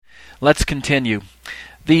Let's continue.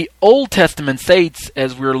 The Old Testament saints,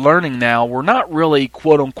 as we're learning now, were not really,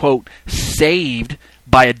 quote-unquote, saved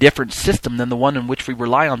by a different system than the one in which we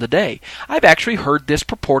rely on today. I've actually heard this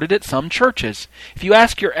purported at some churches. If you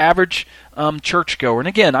ask your average churchgoer, and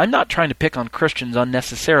again, I'm not trying to pick on Christians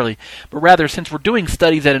unnecessarily, but rather, since we're doing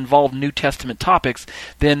studies that involve New Testament topics,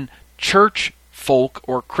 then church folk,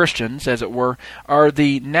 or Christians, as it were, are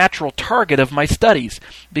the natural target of my studies,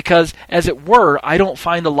 because, as it were, I don't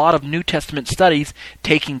find a lot of New Testament studies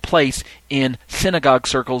taking place in synagogue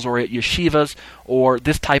circles or at yeshivas, or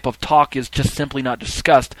this type of talk is just simply not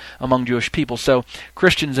discussed among Jewish people. So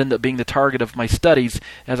Christians end up being the target of my studies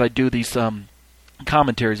as I do these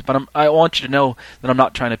commentaries, but I want you to know that I'm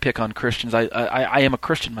not trying to pick on Christians. I am a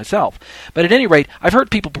Christian myself. But at any rate, I've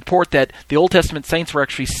heard people purport that the Old Testament saints were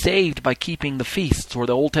actually saved by keeping the feasts, or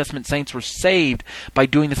the Old Testament saints were saved by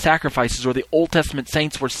doing the sacrifices, or the Old Testament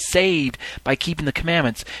saints were saved by keeping the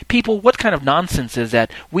commandments. People, what kind of nonsense is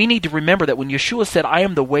that? We need to remember that when Yeshua said, "I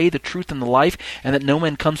am the way, the truth, and the life, and that no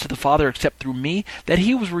man comes to the Father except through me," that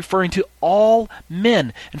he was referring to all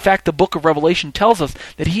men. In fact, the book of Revelation tells us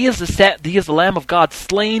that he is the Lamb of God,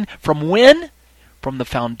 slain from when? From the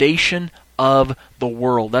foundation of the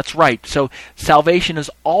world. That's right. So salvation has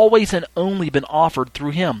always and only been offered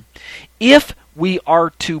through him. If we are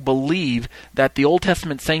to believe that the Old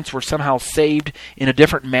Testament saints were somehow saved in a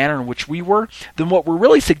different manner in which we were, then what we're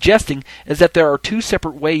really suggesting is that there are two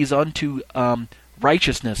separate ways unto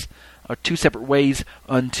righteousness, or two separate ways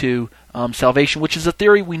unto salvation, which is a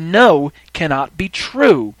theory we know cannot be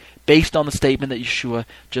true, based on the statement that Yeshua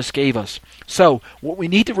just gave us. So, what we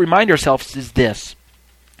need to remind ourselves is this.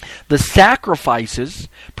 The sacrifices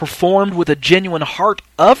performed with a genuine heart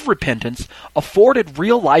of repentance afforded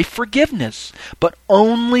real-life forgiveness, but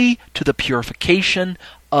only to the purification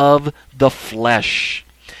of the flesh.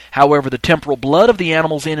 However, the temporal blood of the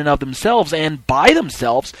animals in and of themselves and by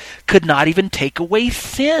themselves could not even take away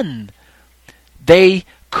sin. They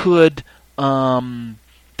could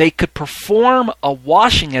perform a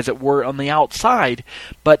washing, as it were, on the outside,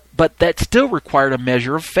 but that still required a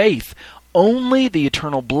measure of faith. Only the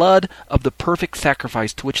eternal blood of the perfect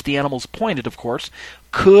sacrifice, to which the animals pointed, of course,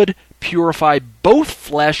 could purify both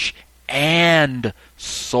flesh and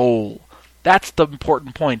soul. That's the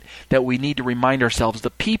important point that we need to remind ourselves. The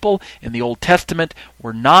people in the Old Testament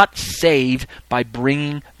were not saved by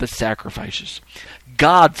bringing the sacrifices.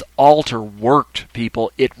 God's altar worked,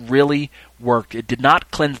 people. It really worked. It did not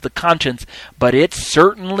cleanse the conscience, but it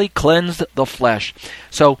certainly cleansed the flesh.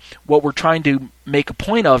 So what we're trying to make a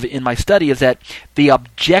point of in my study is that the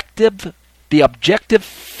objective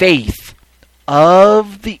faith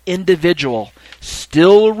of the individual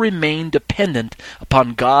still remained dependent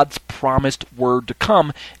upon God's promised word to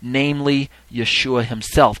come, namely Yeshua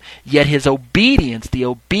himself. Yet his obedience, the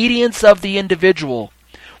obedience of the individual,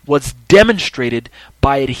 was demonstrated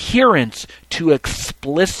by adherence to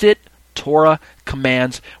explicit Torah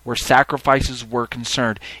commands where sacrifices were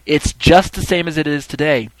concerned. It's just the same as it is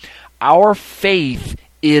today. Our faith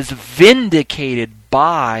is vindicated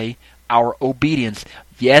by our obedience.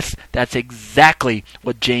 Yes, that's exactly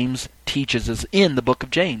what James teaches us in the book of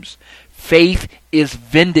James. Faith is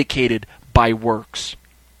vindicated by works.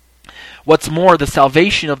 What's more, the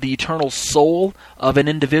salvation of the eternal soul of an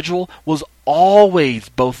individual was always,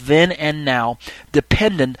 both then and now,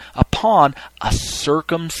 dependent upon a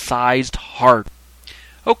circumcised heart.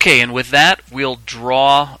 Okay, and with that, we'll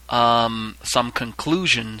draw some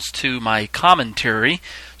conclusions to my commentary.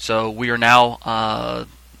 So we are now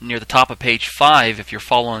near the top of page 5, if you're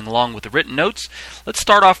following along with the written notes. Let's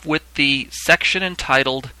start off with the section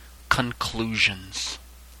entitled Conclusions.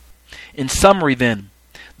 In summary, then,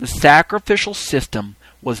 the sacrificial system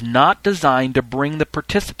was not designed to bring the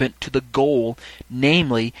participant to the goal,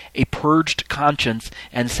 namely a purged conscience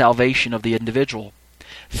and salvation of the individual.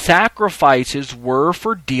 Sacrifices were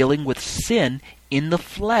for dealing with sin in the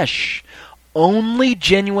flesh. Only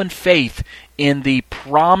genuine faith in the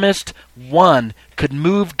promised one could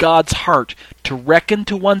move God's heart to reckon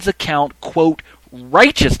to one's account, quote,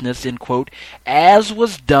 righteousness, end quote, as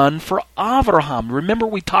was done for Abraham. Remember,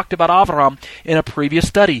 we talked about Abraham in a previous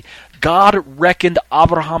study. God reckoned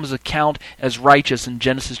Abraham's account as righteous in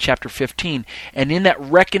Genesis chapter 15. And in that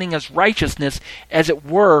reckoning as righteousness, as it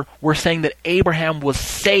were, we're saying that Abraham was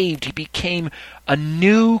saved. He became a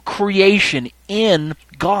new creation in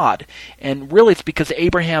God. And really it's because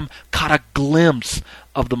Abraham caught a glimpse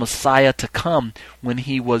of the Messiah to come when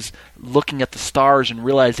he was looking at the stars and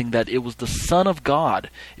realizing that it was the Son of God.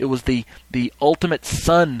 It was the ultimate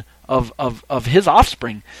son of his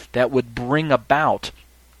offspring that would bring about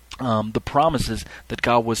the promises that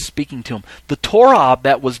God was speaking to him. The Torah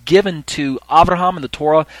that was given to Abraham and the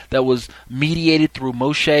Torah that was mediated through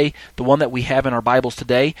Moshe, the one that we have in our Bibles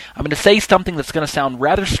today, I'm going to say something that's going to sound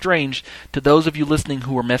rather strange to those of you listening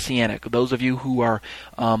who are Messianic, those of you who are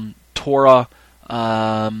Torah,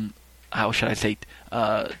 how should I say,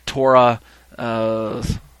 Torah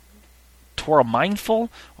mindful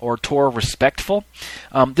or Torah respectful.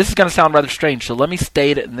 This is going to sound rather strange, so let me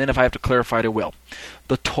state it, and then if I have to clarify it, I will.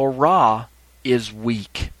 The Torah is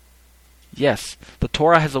weak. Yes, the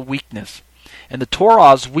Torah has a weakness. And the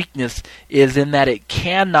Torah's weakness is in that it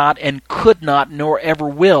cannot and could not, nor ever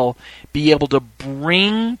will, be able to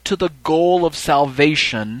bring to the goal of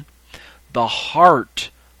salvation the heart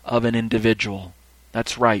of an individual.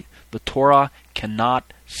 That's right. The Torah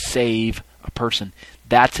cannot save a person.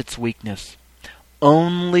 That's its weakness.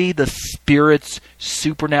 Only the Spirit's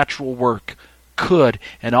supernatural work could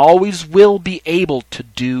and always will be able to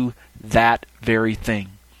do that very thing.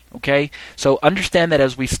 Okay? So understand that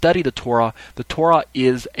as we study the Torah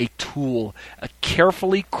is a tool, a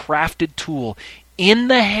carefully crafted tool in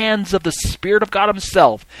the hands of the Spirit of God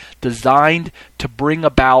Himself, designed to bring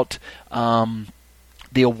about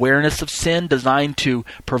the awareness of sin, designed to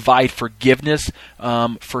provide forgiveness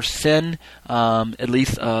for sin, at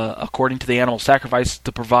least according to the animal sacrifice,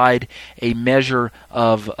 to provide a measure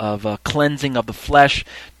of cleansing of the flesh,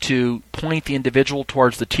 to point the individual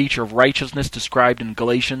towards the teacher of righteousness described in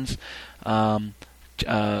Galatians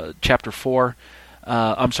chapter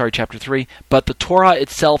 3. But the Torah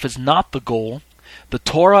itself is not the goal. The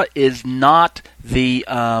Torah is not the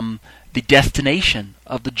destination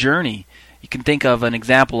of the journey. You can think of an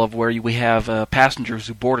example of where we have passengers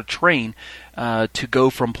who board a train to go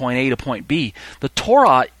from point A to point B. The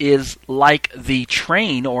Torah is like the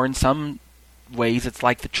train, or in some ways it's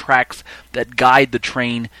like the tracks that guide the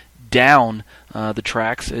train down the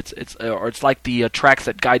tracks. It's like the tracks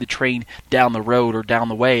that guide the train down the road or down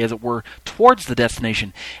the way, as it were, towards the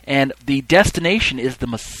destination. And the destination is the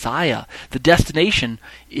Messiah. The destination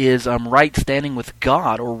is right standing with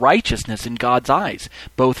God, or righteousness in God's eyes,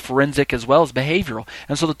 both forensic as well as behavioral.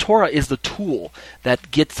 And so the Torah is the tool that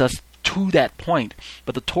gets us to that point.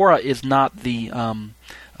 But the Torah is not the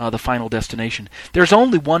final destination. There's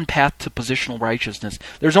only one path to positional righteousness.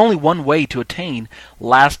 There's only one way to attain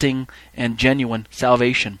lasting and genuine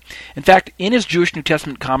salvation. In fact, in his Jewish New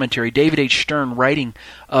Testament commentary, David H. Stern, writing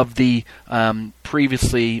of the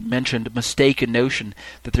previously mentioned mistaken notion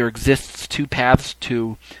that there exists two paths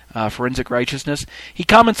to forensic righteousness, he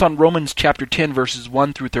comments on Romans chapter 10, verses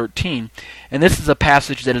 1 through 13, and this is a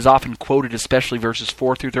passage that is often quoted, especially verses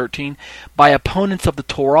 4 through 13, by opponents of the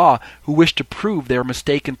Torah who wish to prove their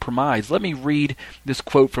mistaken premise. Let me read this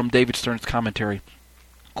quote from David Stern's commentary.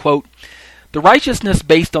 Quote, "The righteousness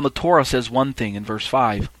based on the Torah says one thing," in verse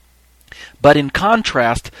 5. "But in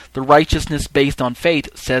contrast, the righteousness based on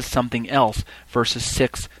faith says something else," verses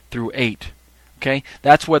 6 through 8. Okay?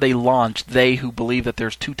 That's where they launch, they who believe that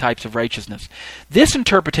there's two types of righteousness. This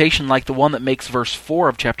interpretation, like the one that makes verse 4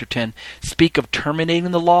 of chapter 10 speak of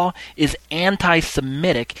terminating the law, is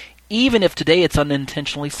anti-Semitic, even if today it's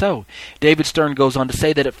unintentionally so. David Stern goes on to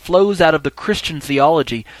say that it flows out of the Christian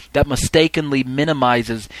theology that mistakenly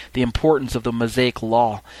minimizes the importance of the Mosaic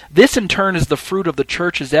law. This in turn is the fruit of the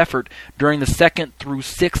church's effort during the 2nd through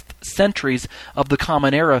 6th centuries of the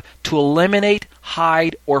Common Era to eliminate,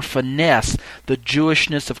 hide, or finesse the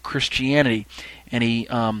Jewishness of Christianity. And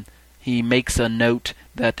he makes a note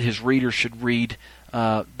that his readers should read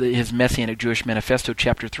his Messianic Jewish Manifesto,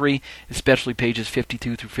 chapter 3, especially pages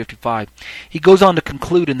 52 through 55. He goes on to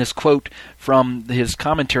conclude in this quote from his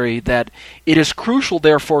commentary that it is crucial,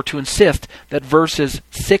 therefore, to insist that verses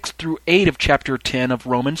 6 through 8 of chapter 10 of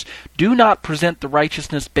Romans do not present the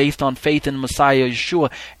righteousness based on faith in Messiah Yeshua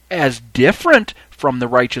as different from the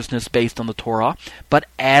righteousness based on the Torah, but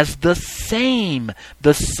as the same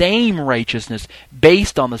righteousness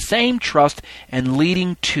based on the same trust and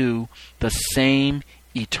leading to the same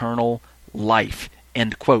eternal life.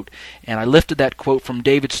 End quote. And I lifted that quote from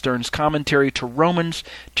David Stern's commentary to Romans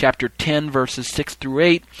chapter 10, verses 6 through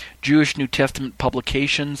 8, Jewish New Testament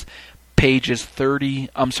Publications, pages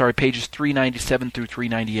 397 through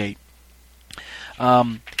 398.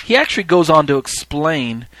 He actually goes on to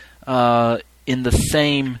explain in the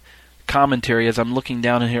same commentary, as I'm looking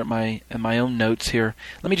down here at my own notes here.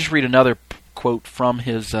 Let me just read another quote from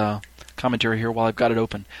his commentary here while I've got it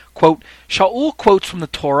open. Quote, "Shaul quotes from the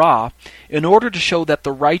Torah in order to show that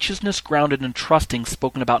the righteousness grounded in trusting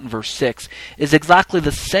spoken about in verse 6 is exactly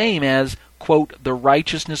the same as, quote, the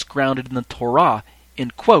righteousness grounded in the Torah,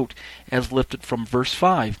 end quote, as lifted from verse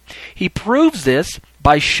 5. He proves this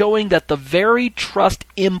by showing that the very trust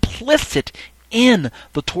implicit in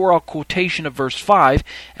the Torah quotation of verse 5,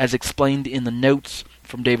 as explained in the notes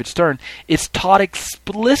from David Stern, is taught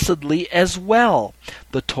explicitly as well.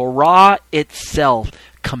 The Torah itself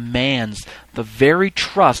commands the very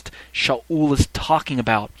trust Shaul is talking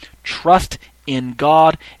about. Trust in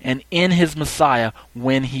God and in His Messiah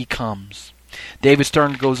when He comes. David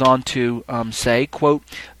Stern goes on to say, quote,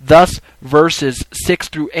 thus verses 6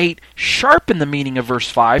 through 8 sharpen the meaning of verse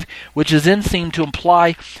 5, which is then seen to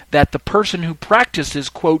imply that the person who practices,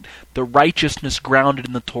 quote, the righteousness grounded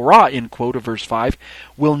in the Torah, end quote, of verse 5,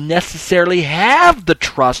 will necessarily have the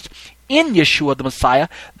trust in Yeshua the Messiah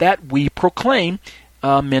that we proclaim,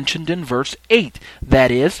 mentioned in verse 8.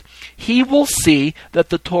 That is, he will see that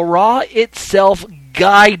the Torah itself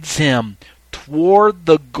guides him toward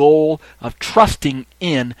the goal of trusting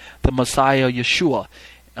in the Messiah Yeshua.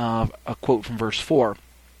 A quote from verse 4.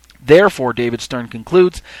 Therefore, David Stern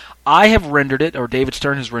concludes, I have rendered it, or David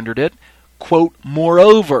Stern has rendered it, quote,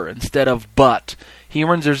 moreover, instead of but. He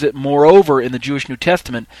renders it moreover in the Jewish New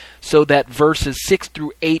Testament, so that verses 6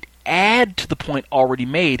 through 8 add to the point already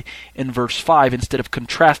made in verse 5 instead of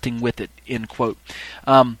contrasting with it, end quote.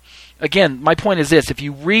 Again, my point is this. If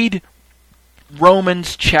you read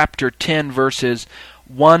Romans chapter 10 verses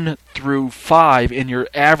 1 through 5 in your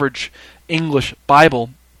average English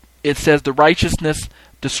Bible, it says the righteousness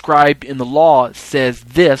described in the law says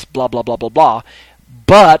this, blah, blah, blah, blah, blah.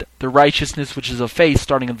 But the righteousness which is of faith,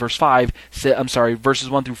 starting in verse 5, verses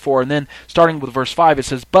 1 through 4, and then starting with verse 5, it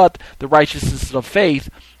says, but the righteousness of faith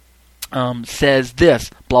says this,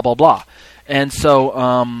 blah, blah, blah. And so,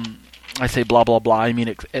 I say blah, blah, blah, I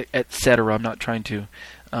mean etc. I'm not trying to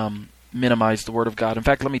minimize the Word of God. In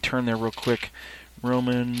fact, let me turn there real quick.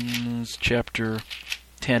 Romans chapter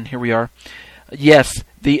 10, here we are. Yes,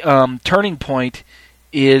 the turning point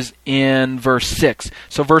is in verse 6.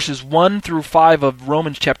 So verses 1 through 5 of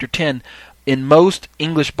Romans chapter 10, in most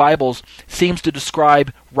English Bibles, seems to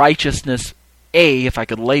describe righteousness A, if I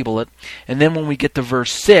could label it. And then when we get to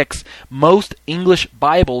verse 6, most English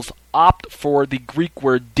Bibles opt for the Greek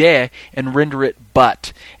word de and render it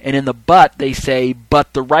but. And in the but, they say,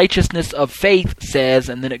 but the righteousness of faith says,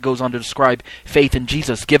 and then it goes on to describe faith in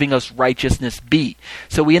Jesus, giving us righteousness B.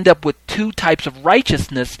 So we end up with two types of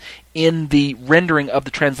righteousness in the rendering of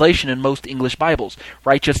the translation in most English Bibles.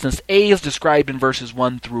 Righteousness A is described in verses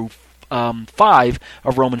 1 through 5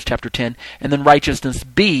 of Romans chapter 10, and then righteousness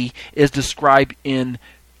B is described in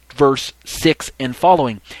verse 6 and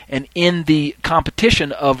following. And in the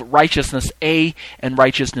competition of righteousness A and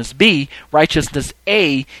righteousness B, righteousness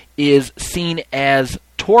A is seen as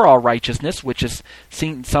Torah righteousness, which is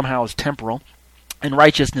seen somehow as temporal, and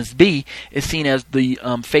righteousness B is seen as the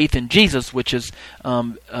faith in Jesus, which is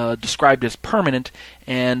described as permanent.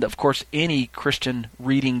 And, of course, any Christian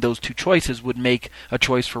reading those two choices would make a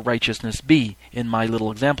choice for righteousness B in my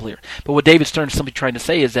little example here. But what David Stern is simply trying to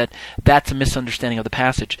say is that that's a misunderstanding of the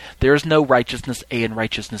passage. There is no righteousness A and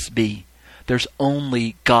righteousness B. There's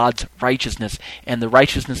only God's righteousness, and the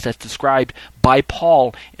righteousness that's described by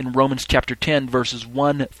Paul in Romans chapter 10, verses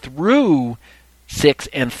 1 through 6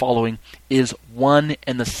 and following is one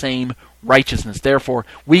and the same righteousness. Therefore,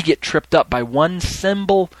 we get tripped up by one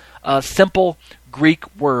simple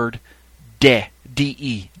Greek word, de,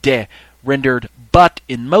 D-E, de, rendered but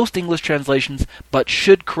in most English translations, but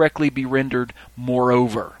should correctly be rendered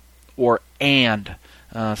moreover, or and,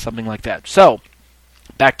 something like that. So,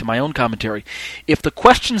 back to my own commentary. If the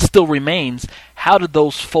question still remains, how did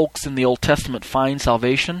those folks in the Old Testament find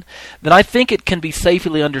salvation? Then I think it can be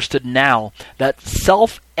safely understood now that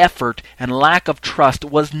self-effort and lack of trust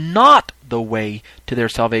was not the way to their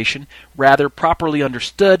salvation. Rather, properly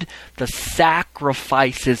understood, the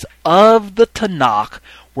sacrifices of the Tanakh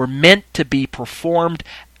were meant to be performed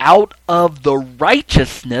out of the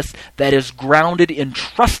righteousness that is grounded in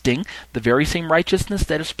trusting, the very same righteousness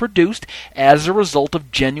that is produced as a result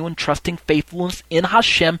of genuine trusting faithfulness in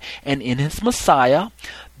Hashem and in His Messiah,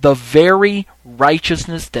 the very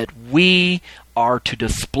righteousness that we are to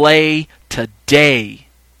display today.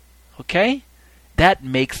 Okay? That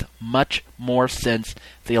makes much more sense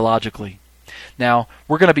theologically. Now,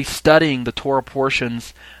 we're going to be studying the Torah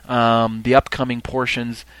portions, the upcoming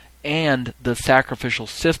portions, and the sacrificial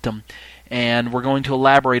system, and we're going to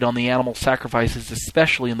elaborate on the animal sacrifices,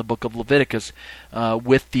 especially in the book of Leviticus,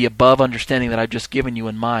 with the above understanding that I've just given you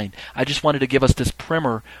in mind. I just wanted to give us this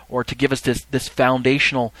primer, or to give us this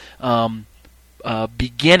foundational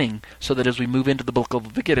beginning, so that as we move into the book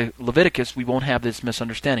of Leviticus, we won't have this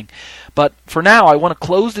misunderstanding. But for now, I want to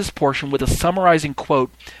close this portion with a summarizing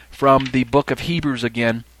quote from the book of Hebrews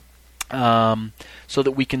again, so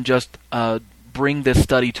that we can just bring this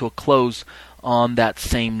study to a close on that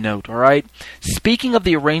same note. All right. Speaking of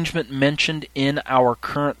the arrangement mentioned in our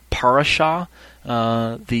current parasha,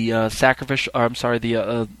 the sacrificial.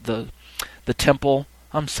 The temple.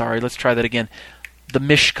 I'm sorry. Let's try that again. The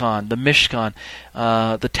Mishkan,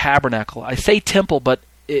 the tabernacle. I say temple, but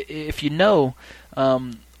if you know,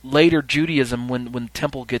 later Judaism, when the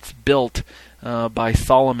temple gets built by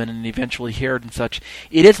Solomon and eventually Herod and such,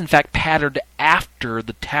 it is in fact patterned after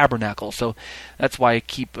the tabernacle. So that's why I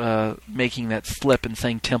keep making that slip and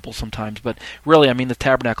saying temple sometimes. But really, I mean the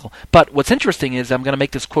tabernacle. But what's interesting is I'm going to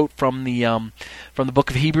make this quote from the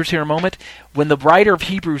book of Hebrews here in a moment. When the writer of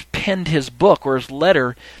Hebrews penned his book or his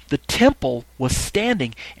letter, the temple was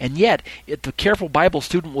standing, and yet, if the careful Bible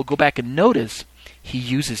student will go back and notice, he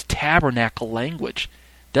uses tabernacle language,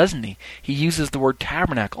 doesn't he? He uses the word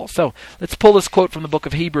tabernacle. So let's pull this quote from the book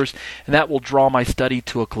of Hebrews, and that will draw my study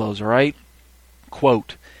to a close, all right?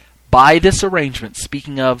 Quote, by this arrangement,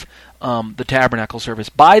 speaking of the tabernacle service,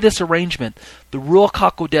 by this arrangement, the Ruach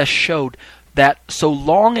HaKodesh showed that so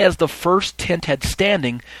long as the first tent had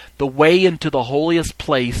standing, the way into the holiest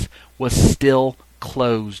place was still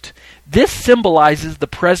closed. This symbolizes the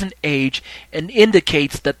present age and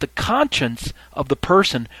indicates that the conscience of the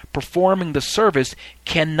person performing the service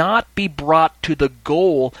cannot be brought to the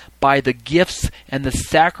goal by the gifts and the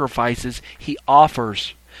sacrifices he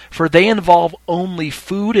offers, for they involve only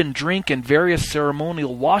food and drink and various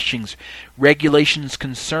ceremonial washings, regulations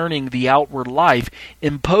concerning the outward life,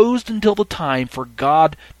 imposed until the time for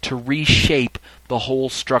God to reshape the whole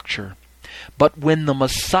structure. But when the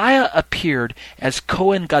Messiah appeared as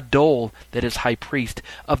Kohen Gadol, that is high priest,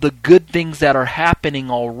 of the good things that are happening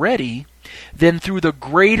already, then through the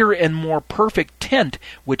greater and more perfect tent,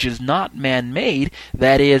 which is not man-made,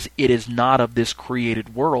 that is, it is not of this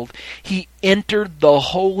created world, he entered the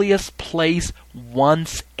holiest place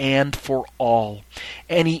once and for all.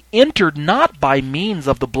 And he entered not by means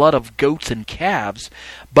of the blood of goats and calves,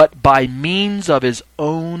 but by means of his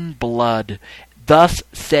own blood, thus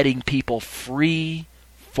setting people free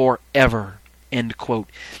forever. End quote.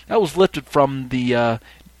 That was lifted from the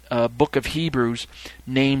book of Hebrews,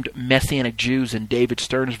 named Messianic Jews in David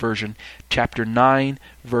Stern's version, chapter 9,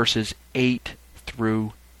 verses 8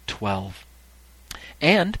 through 12.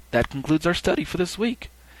 And that concludes our study for this week.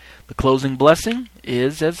 The closing blessing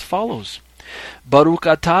is as follows. Baruch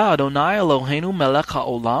atah Adonai Eloheinu melech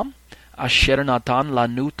haolam, asher natan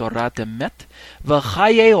lanu torat emet,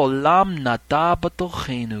 v'chaye olam nata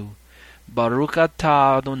b'tochenu. Baruch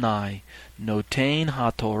atah Adonai, noten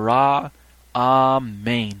haTorah.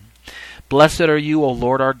 Amen. Blessed are you, O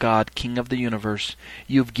Lord our God, King of the universe.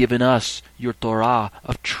 You have given us your Torah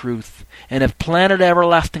of truth, and have planted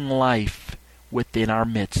everlasting life within our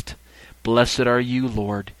midst. Blessed are you,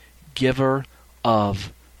 Lord, giver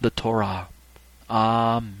of the Torah.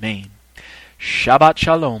 Amen. Shabbat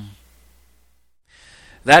Shalom.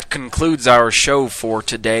 That concludes our show for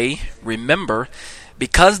today. Remember,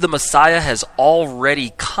 because the Messiah has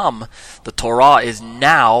already come, the Torah is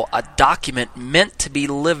now a document meant to be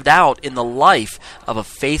lived out in the life of a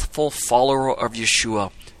faithful follower of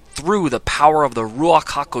Yeshua through the power of the Ruach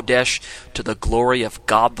HaKodesh to the glory of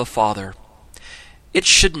God the Father. It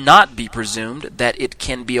should not be presumed that it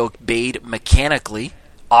can be obeyed mechanically,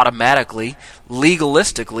 automatically,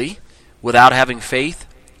 legalistically, without having faith,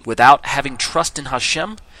 without having trust in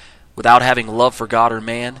Hashem, without having love for God or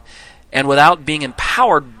man, and without being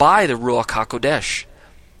empowered by the Ruach HaKodesh.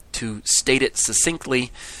 To state it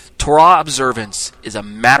succinctly, Torah observance is a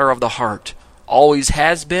matter of the heart, always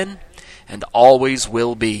has been, and always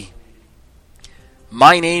will be.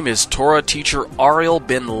 My name is Torah teacher Ariel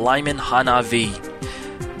Ben Lyman Hanavi.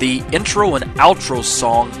 The intro and outro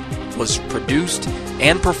song was produced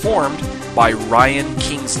and performed by Ryan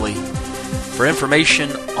Kingsley. For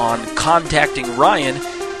information on contacting Ryan,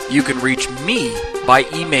 you can reach me by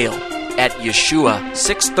email at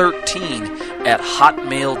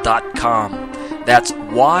yeshua613@hotmail.com. That's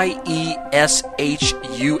YESHUA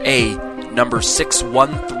number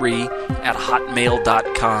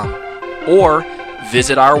 613@hotmail.com. Or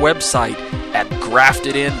visit our website at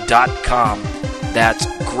graftedin.com. That's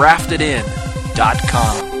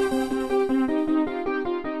graftedin.com.